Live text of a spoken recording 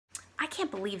can't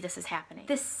believe this is happening.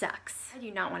 This sucks. I do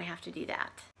not want to have to do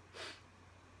that.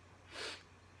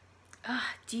 Ugh,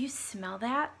 do you smell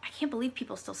that? I can't believe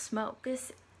people still smoke.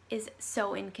 This is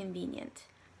so inconvenient.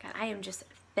 God, I am just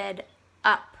fed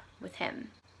up with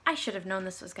him. I should have known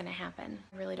this was going to happen.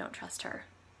 I really don't trust her.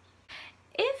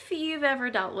 If you've ever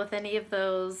dealt with any of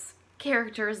those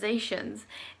characterizations,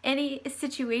 any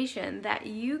situation that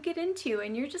you get into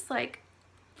and you're just like,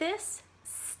 this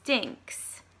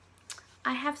stinks,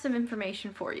 I have some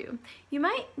information for you. You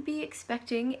might be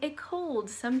expecting a cold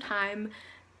sometime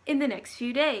in the next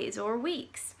few days or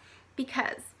weeks,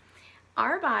 because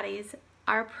our bodies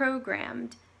are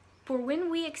programmed for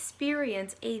when we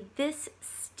experience a this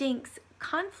stinks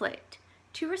conflict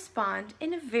to respond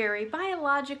in a very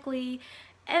biologically,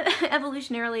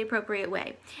 evolutionarily appropriate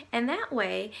way. And that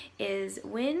way is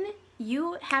when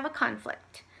you have a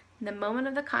conflict, the moment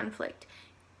of the conflict,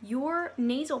 your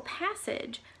nasal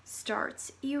passage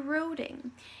starts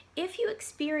eroding. If you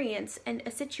experience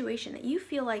a situation that you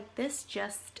feel like this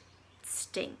just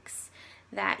stinks,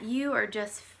 that you are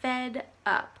just fed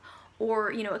up,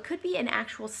 or it could be an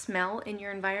actual smell in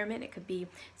your environment. It could be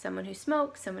someone who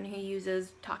smokes, someone who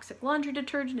uses toxic laundry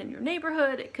detergent in your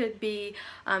neighborhood. It could be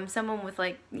someone with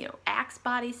Axe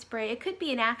body spray. It could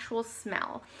be an actual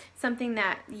smell, something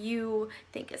that you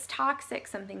think is toxic,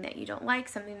 something that you don't like,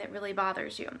 something that really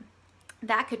bothers you.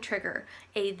 That could trigger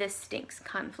a this stinks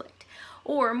conflict.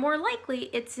 Or more likely,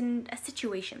 it's in a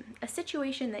situation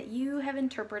that you have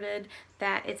interpreted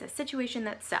that it's a situation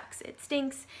that sucks. It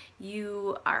stinks,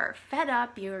 you are fed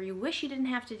up, you wish you didn't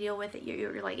have to deal with it,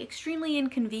 you're like extremely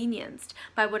inconvenienced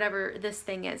by whatever this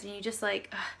thing is, and you just like,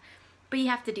 ugh, but you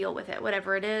have to deal with it,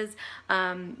 whatever it is.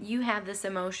 You have this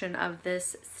emotion of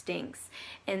this stinks.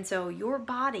 And so your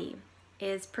body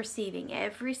is perceiving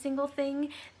every single thing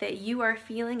that you are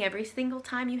feeling every single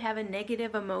time you have a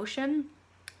negative emotion,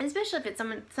 especially if it's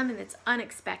something that's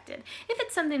unexpected. If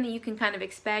it's something that you can kind of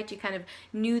expect, you kind of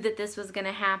knew that this was going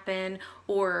to happen,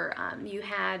 or you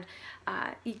had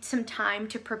some time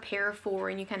to prepare for,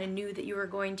 and you kind of knew that you were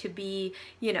going to be,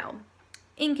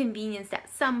 inconvenienced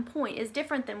at some point, is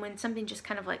different than when something just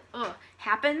kind of like,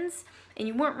 happens and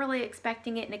you weren't really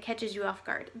expecting it and it catches you off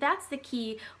guard. That's the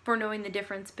key for knowing the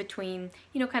difference between,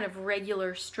 kind of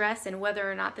regular stress and whether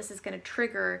or not this is going to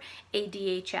trigger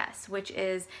ADHS, which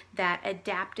is that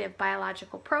adaptive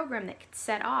biological program that gets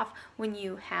set off when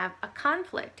you have a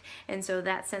conflict. And so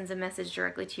that sends a message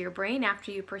directly to your brain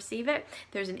after you perceive it.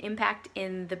 There's an impact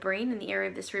in the brain, in the area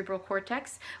of the cerebral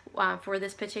cortex for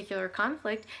this particular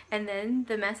conflict, and then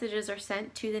the messages are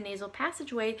sent to the nasal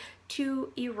passageway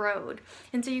to erode.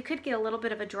 And so you could get a little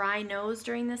bit of a dry nose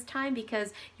during this time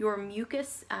because your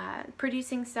mucus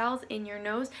producing cells in your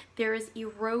nose, there is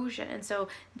erosion. And so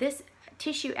this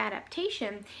tissue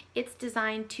adaptation, it's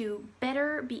designed to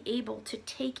better be able to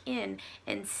take in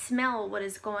and smell what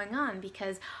is going on,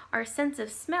 because our sense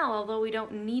of smell, although we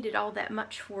don't need it all that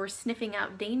much for sniffing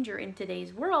out danger in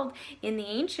today's world, in the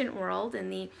ancient world, in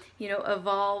the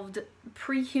evolved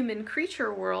pre-human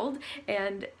creature world,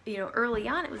 and early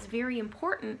on, it was very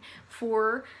important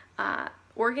for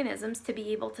organisms to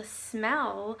be able to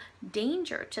smell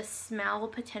danger, to smell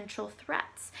potential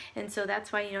threats. And so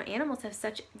that's why animals have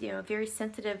such very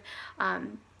sensitive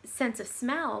sense of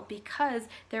smell, because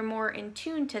they're more in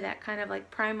tune to that kind of like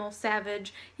primal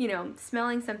savage,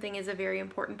 smelling something is a very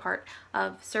important part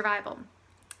of survival.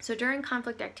 So during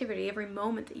conflict activity, every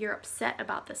moment that you're upset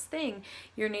about this thing,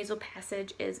 your nasal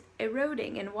passage is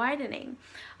eroding and widening.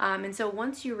 And so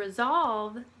once you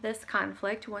resolve this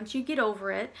conflict, once you get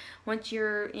over it, once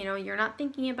you're not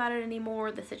thinking about it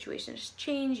anymore, the situation has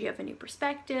changed, you have a new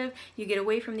perspective, you get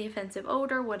away from the offensive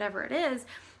odor, whatever it is,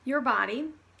 your body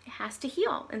has to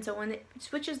heal. And so when it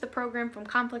switches the program from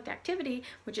conflict activity,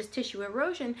 which is tissue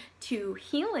erosion, to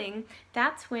healing,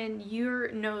 that's when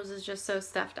your nose is just so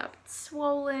stuffed up, it's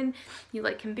swollen, you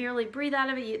can barely breathe out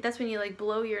of it. That's when you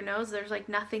blow your nose, there's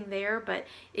nothing there, but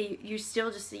you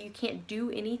still you can't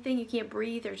do anything, you can't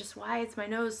breathe, or just, why is my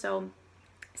nose so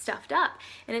stuffed up?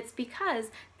 And it's because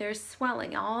there's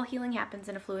swelling. All healing happens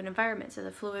in a fluid environment. So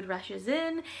the fluid rushes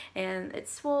in and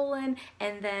it's swollen,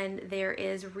 and then there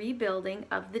is rebuilding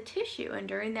of the tissue. And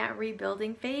during that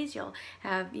rebuilding phase, you'll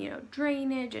have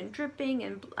drainage and dripping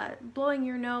and blowing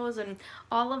your nose and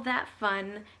all of that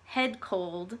fun head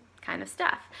cold kind of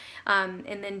stuff. And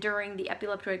then during the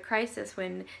epileptoid crisis,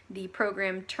 when the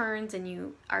program turns and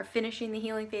you are finishing the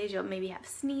healing phase, you'll maybe have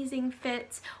sneezing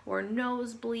fits or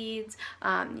nosebleeds,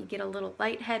 you get a little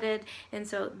lightheaded. And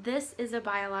so this is a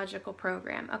biological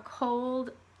program. A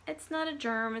cold, it's not a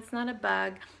germ, it's not a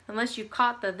bug, unless you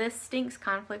caught the this stinks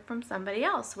conflict from somebody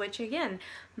else, which again,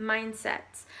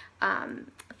 mindsets,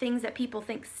 things that people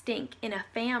think stink in a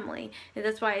family. And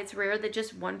that's why it's rare that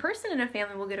just one person in a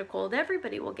family will get a cold.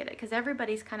 Everybody will get it, because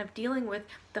everybody's kind of dealing with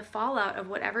the fallout of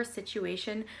whatever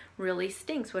situation really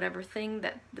stinks, whatever thing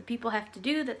that the people have to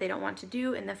do that they don't want to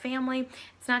do in the family.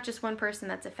 It's not just one person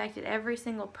that's affected. Every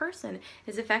single person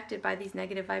is affected by these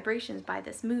negative vibrations, by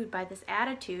this mood, by this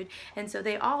attitude. And so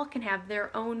they all can have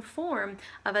their own form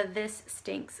of a this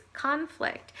stinks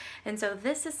conflict. And so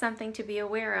this is something to be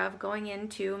aware of going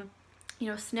into, you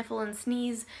know, sniffle and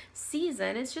sneeze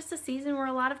season. It's just a season where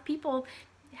a lot of people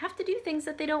have to do things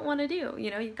that they don't want to do. You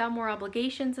know, you've got more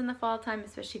obligations in the fall time,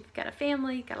 especially if you've got a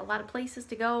family, you've got a lot of places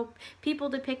to go, people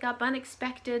to pick up,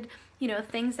 unexpected, you know,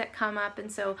 things that come up. And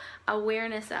so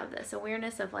awareness of this,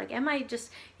 awareness of like, am I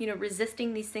just, you know,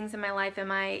 resisting these things in my life?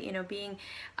 Am I, you know, being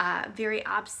very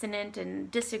obstinate and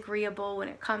disagreeable when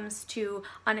it comes to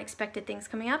unexpected things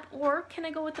coming up? Or can I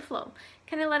go with the flow?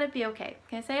 Can I let it be okay?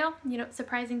 Can I say, oh, you know,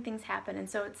 surprising things happen? And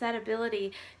so it's that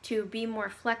ability to be more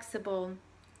flexible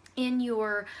in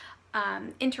your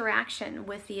interaction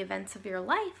with the events of your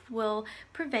life will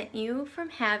prevent you from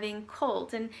having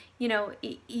colds. And you know,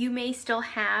 you may still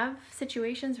have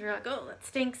situations where you're like, oh, that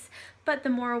stinks, but the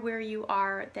more aware you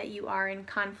are that you are in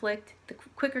conflict, the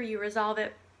quicker you resolve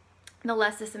it, the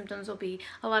less the symptoms will be.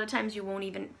 A lot of times you won't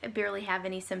even barely have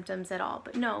any symptoms at all.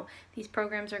 But no, these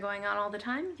programs are going on all the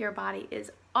time. Your body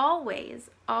is always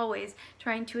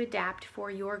trying to adapt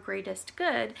for your greatest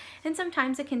good. And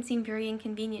sometimes it can seem very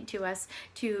inconvenient to us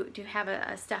to have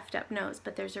a stuffed up nose,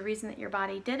 but there's a reason that your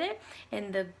body did it.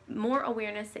 And the more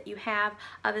awareness that you have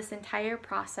of this entire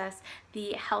process,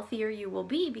 the healthier you will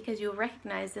be, because you'll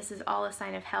recognize this is all a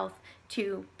sign of health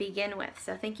to begin with.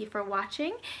 So thank you for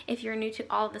watching. If you're new to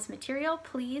all of this material,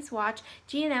 please watch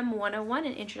GNM 101,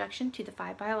 an introduction to the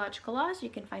 5 biological laws. You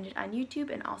can find it on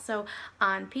YouTube and also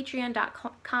on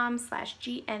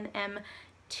patreon.com/GNM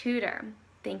tutor.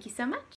 Thank you so much.